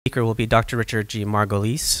speaker will be Dr. Richard G.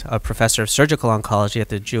 Margolese, a professor of surgical oncology at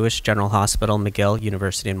the Jewish General Hospital, McGill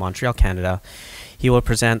University in Montreal, Canada. He will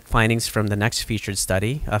present findings from the next featured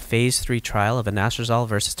study, a phase 3 trial of anastrozole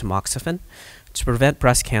versus tamoxifen to prevent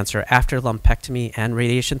breast cancer after lumpectomy and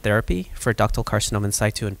radiation therapy for ductal carcinoma in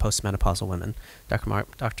situ in postmenopausal women.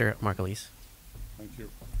 Dr. Margolese. Thank you.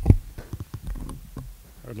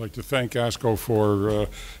 I'd like to thank ASCO for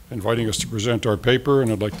inviting us to present our paper,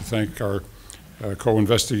 and I'd like to thank our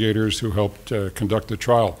co-investigators who helped conduct the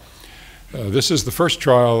trial. This is the first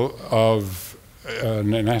trial of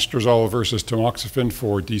anastrozole versus tamoxifen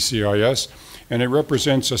for DCIS, and it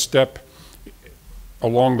represents a step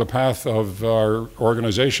along the path of our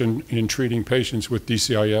organization in treating patients with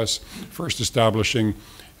DCIS, first establishing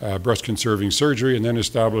breast-conserving surgery and then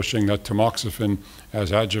establishing that tamoxifen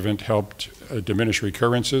as adjuvant helped diminish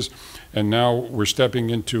recurrences. And now we're stepping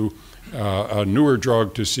into a newer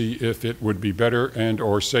drug to see if it would be better and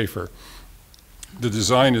or safer. The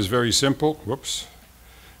design is very simple. Whoops.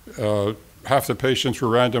 Half the patients were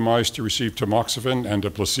randomized to receive tamoxifen and a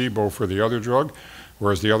placebo for the other drug,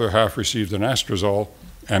 whereas the other half received anastrozole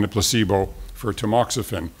and a placebo for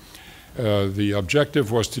tamoxifen. The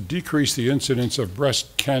objective was to decrease the incidence of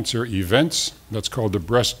breast cancer events. That's called the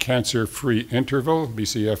breast cancer-free interval,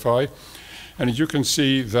 BCFI. And as you can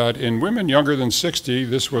see that in women younger than 60,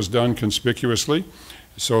 this was done conspicuously,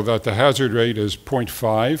 so that the hazard rate is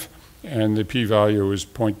 0.5 and the p-value is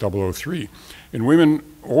 0.003. In women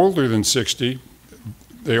older than 60,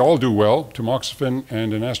 they all do well. Tamoxifen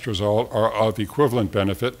and anastrozole are of equivalent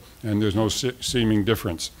benefit, and there's no seeming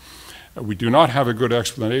difference. We do not have a good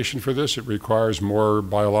explanation for this. It requires more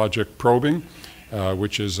biologic probing,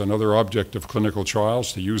 which is another object of clinical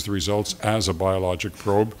trials, to use the results as a biologic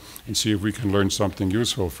probe and see if we can learn something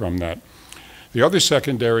useful from that. The other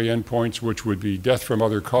secondary endpoints, which would be death from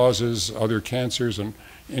other causes, other cancers, and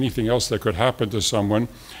anything else that could happen to someone,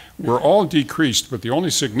 were all decreased, but the only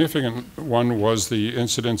significant one was the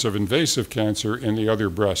incidence of invasive cancer in the other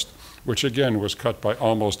breast, which again was cut by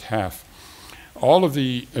almost half. All of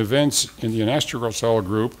the events in the anastrozole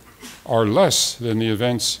group are less than the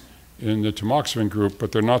events in the tamoxifen group,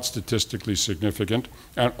 but they're not statistically significant,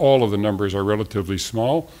 and all of the numbers are relatively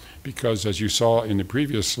small because, as you saw in the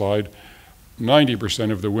previous slide,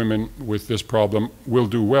 90% of the women with this problem will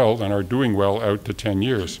do well and are doing well out to 10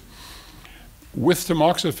 years. With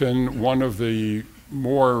tamoxifen, one of the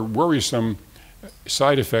more worrisome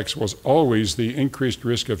side effects was always the increased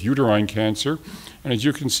risk of uterine cancer. And as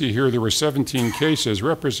you can see here, there were 17 cases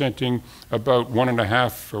representing about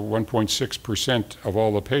 1.5 or 1.6% of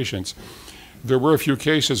all the patients. There were a few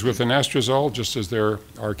cases with anastrozole, just as there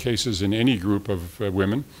are cases in any group of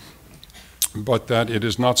women, but that it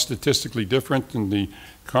is not statistically different, and the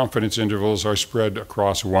confidence intervals are spread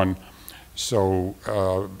across one. So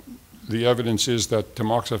the evidence is that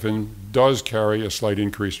tamoxifen does carry a slight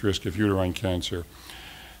increased risk of uterine cancer.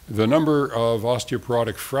 The number of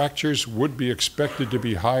osteoporotic fractures would be expected to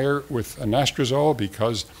be higher with anastrozole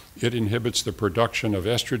because it inhibits the production of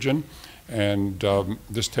estrogen, and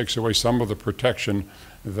this takes away some of the protection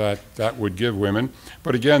that would give women.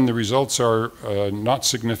 But again, the results are not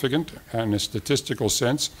significant in a statistical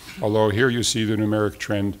sense, although here you see the numeric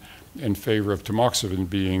trend in favor of tamoxifen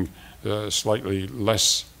being slightly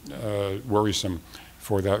less worrisome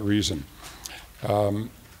for that reason.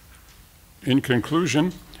 In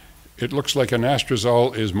conclusion, it looks like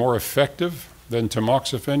anastrozole is more effective than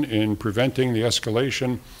tamoxifen in preventing the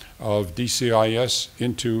escalation of DCIS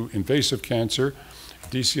into invasive cancer.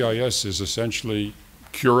 DCIS is essentially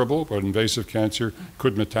curable, but invasive cancer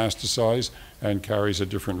could metastasize and carries a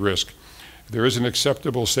different risk. There is an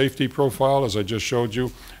acceptable safety profile, as I just showed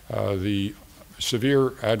you. The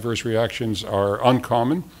severe adverse reactions are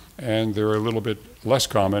uncommon, and they're a little bit less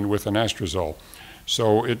common with anastrozole.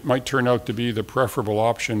 So it might turn out to be the preferable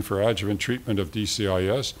option for adjuvant treatment of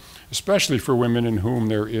DCIS, especially for women in whom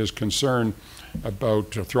there is concern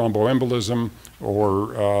about thromboembolism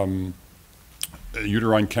or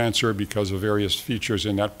uterine cancer because of various features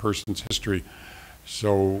in that person's history.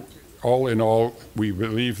 So all in all, we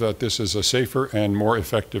believe that this is a safer and more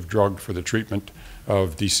effective drug for the treatment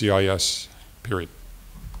of DCIS, period.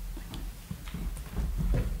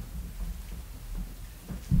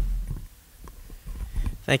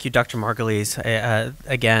 Thank you, Dr. Margolese.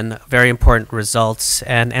 Again, very important results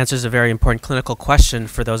and answers a very important clinical question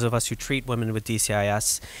for those of us who treat women with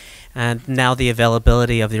DCIS. And now the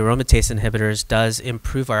availability of the aromatase inhibitors does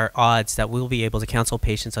improve our odds that we'll be able to counsel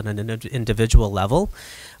patients on an individual level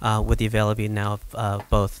with the availability now of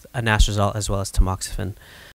both anastrozole as well as tamoxifen.